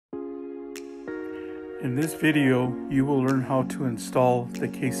In this video, you will learn how to install the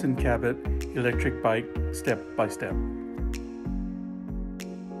Kasen Kabbit Electric Bike step by step.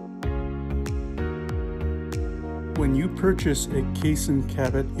 When you purchase a Kasen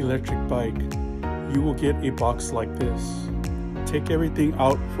Kabbit Electric Bike, you will get a box like this. Take everything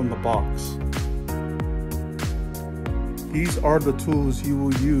out from the box. These are the tools you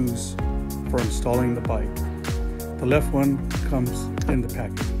will use for installing the bike. The left one comes in the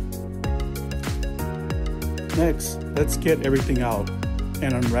package. Next, let's get everything out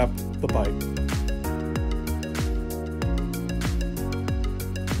and unwrap the bike.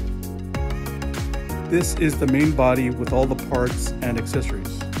 This is the main body with all the parts and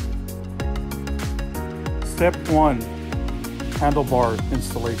accessories. Step 1. Handlebar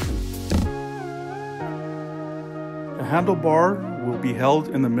installation. The handlebar will be held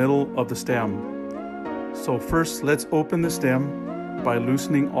in the middle of the stem. So first, let's open the stem by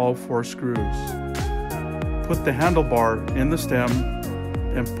loosening all 4 screws. Put the handlebar in the stem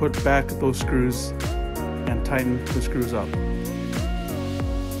and put back those screws and tighten the screws up.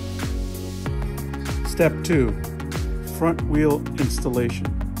 Step 2. Front wheel installation.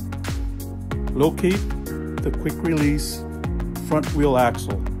 Locate the quick release front wheel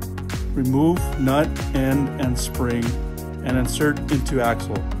axle. Remove nut, end, and spring and insert into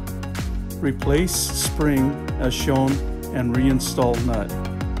axle. Replace spring as shown and reinstall nut.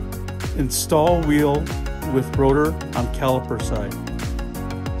 Install wheel with rotor on caliper side.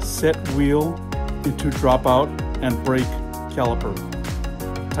 Set wheel into dropout and brake caliper.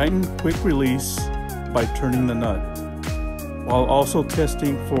 Tighten quick release by turning the nut, while also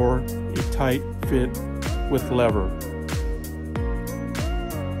testing for a tight fit with lever.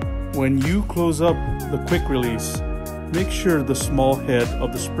 When you close up the quick release, make sure the small head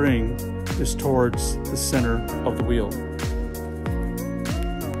of the spring is towards the center of the wheel.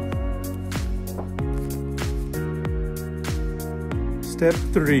 Step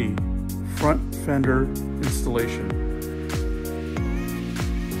 3. Front fender installation.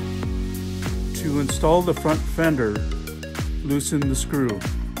 To install the front fender, loosen the screw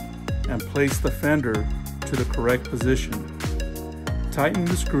and place the fender to the correct position. Tighten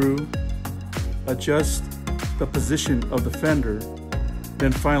the screw, adjust the position of the fender,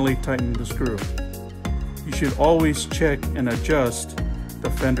 then finally tighten the screw. You should always check and adjust the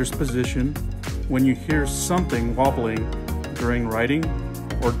fender's position when you hear something wobbling during riding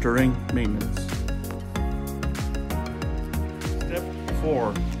or during maintenance. Step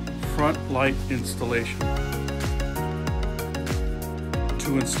 4. Front light installation.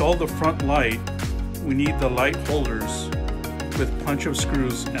 To install the front light, we need the light holders with punch-up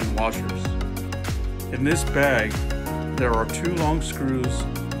screws and washers. In this bag, there are 2 long screws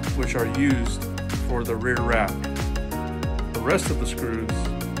which are used for the rear rack. The rest of the screws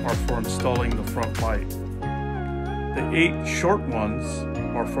are for installing the front light. The 8 short ones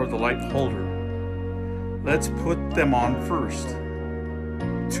are for the light holder. Let's put them on first.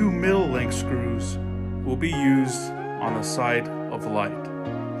 2 middle length screws will be used on the side of the light.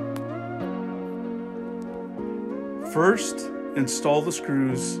 First, install the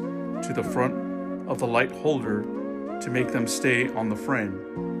screws to the front of the light holder to make them stay on the frame.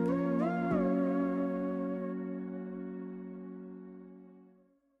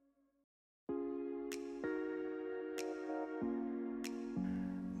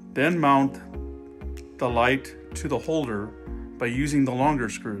 Then mount the light to the holder by using the longer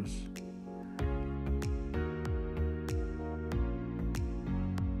screws.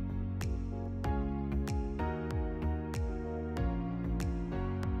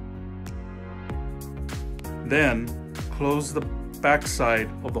 Then close the back side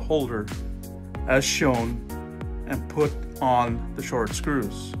of the holder as shown and put on the short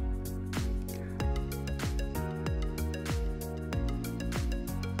screws.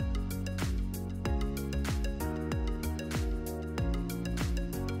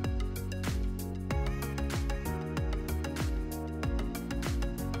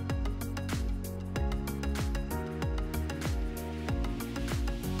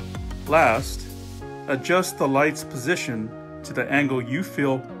 Last, adjust the light's position to the angle you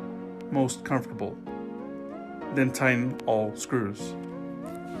feel most comfortable. Then tighten all screws.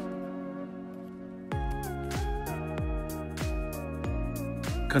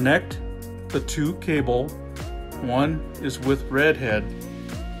 Connect the 2 cables. One is with red head,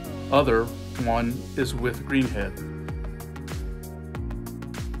 other one is with green head.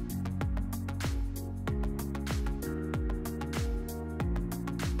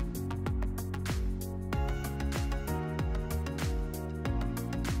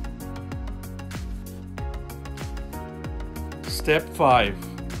 Step 5.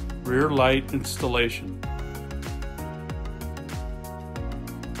 rear light installation.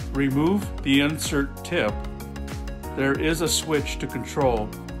 Remove the insert tip. There is a switch to control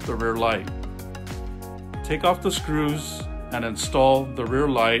the rear light. Take off the screws and install the rear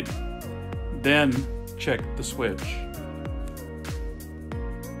light, then check the switch.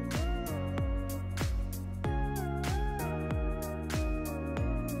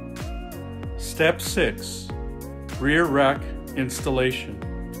 Step 6. Rear rack installation.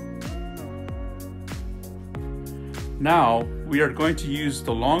 Now we are going to use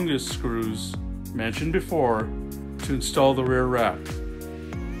the longest screws mentioned before to install the rear rack.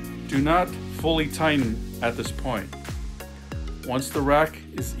 Do not fully tighten at this point. Once the rack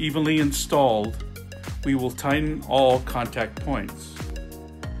is evenly installed, we will tighten all contact points.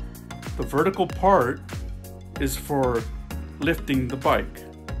 The vertical part is for lifting the bike.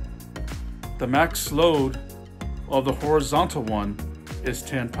 The max load of the horizontal one is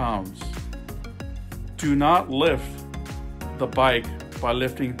 10 pounds. Do not lift the bike by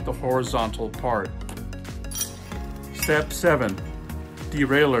lifting the horizontal part. Step 7.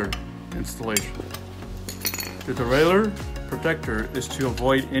 Derailleur installation. The derailleur protector is to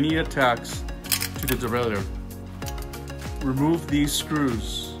avoid any attacks to the derailleur. Remove these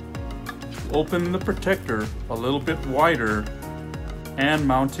screws. Open the protector a little bit wider and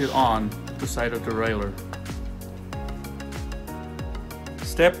mount it on the side of the derailleur.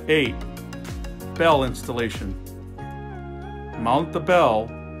 Step 8. Bell installation. Mount the bell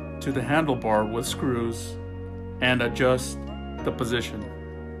to the handlebar with screws and adjust the position.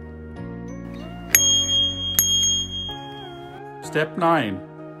 Step 9.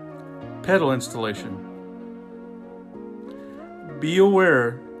 Pedal installation. Be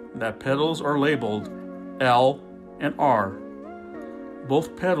aware that pedals are labeled L and R.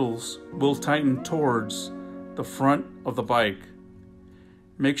 Both pedals will tighten towards the front of the bike.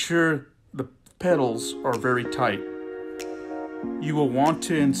 Make sure the pedals are very tight. You will want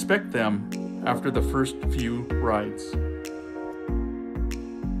to inspect them after the first few rides.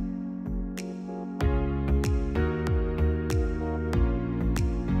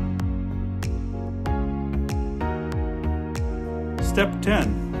 Step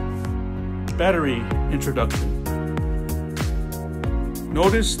 10. Battery introduction.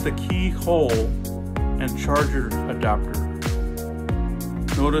 Notice the key hole and charger adapter.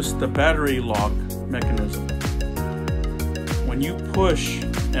 Notice the battery lock mechanism. When you push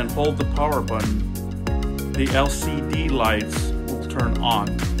and hold the power button, the LCD lights will turn on.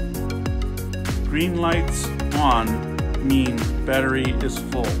 Green lights on mean battery is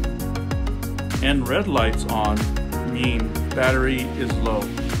full, and red lights on mean battery is low.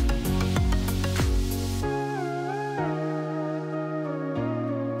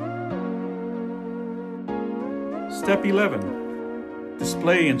 Step 11.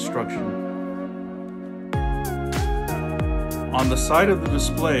 Display instruction. On the side of the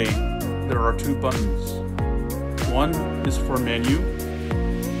display, there are two buttons. One is for menu,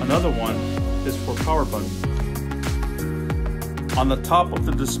 another one is for power button. On the top of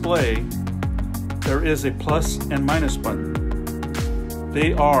the display, there is a plus and minus button.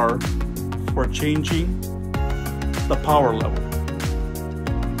 They are for changing the power level.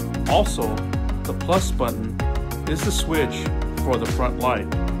 Also, the plus button is the switch for the front light.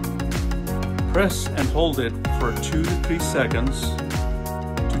 Press and hold it for 2 to 3 seconds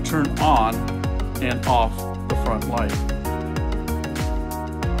to turn on and off the front light.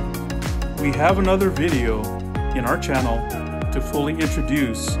 We have another video in our channel to fully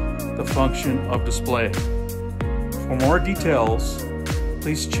introduce the function of display. For more details,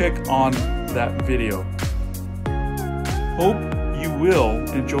 please check on that video. Hope you will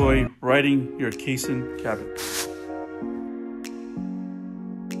enjoy riding your Kasen Kabbit.